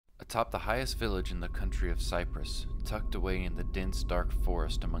Atop the highest village in the country of Cyprus, tucked away in the dense dark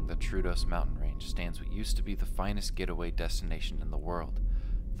forest among the Troodos mountain range, stands what used to be the finest getaway destination in the world,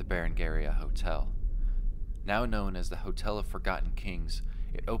 the Berengaria Hotel. Now known as the Hotel of Forgotten Kings,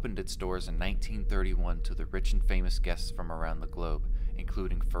 it opened its doors in 1931 to the rich and famous guests from around the globe,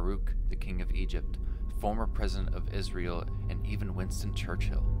 including Farouk, the King of Egypt, former President of Israel, and even Winston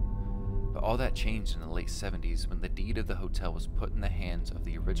Churchill. But all that changed in the late 70s when the deed of the hotel was put in the hands of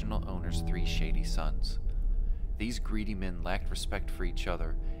the original owner's three shady sons. These greedy men lacked respect for each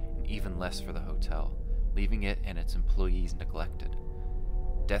other and even less for the hotel, leaving it and its employees neglected.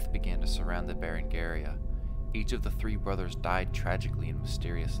 Death began to surround the Berengaria. Each of the three brothers died tragically and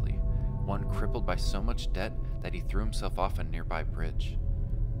mysteriously, one crippled by so much debt that he threw himself off a nearby bridge.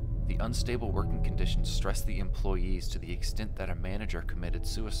 The unstable working conditions stressed the employees to the extent that a manager committed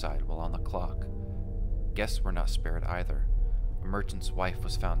suicide while on the clock. Guests were not spared either. A merchant's wife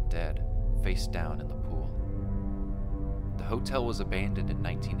was found dead, face down in the pool. The hotel was abandoned in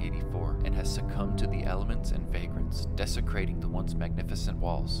 1984 and has succumbed to the elements and vagrants, desecrating the once magnificent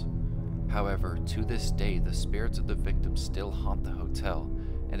walls. However, to this day, the spirits of the victims still haunt the hotel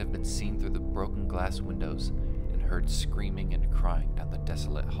and have been seen through the broken glass windows and heard screaming and crying down the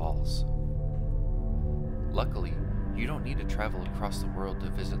desolate halls. Luckily, you don't need to travel across the world to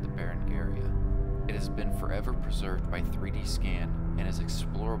visit the Berengaria. It has been forever preserved by 3D scan and is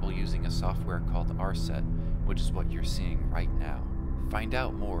explorable using a software called RSET, which is what you're seeing right now. Find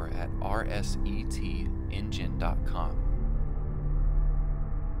out more at rsetengine.com.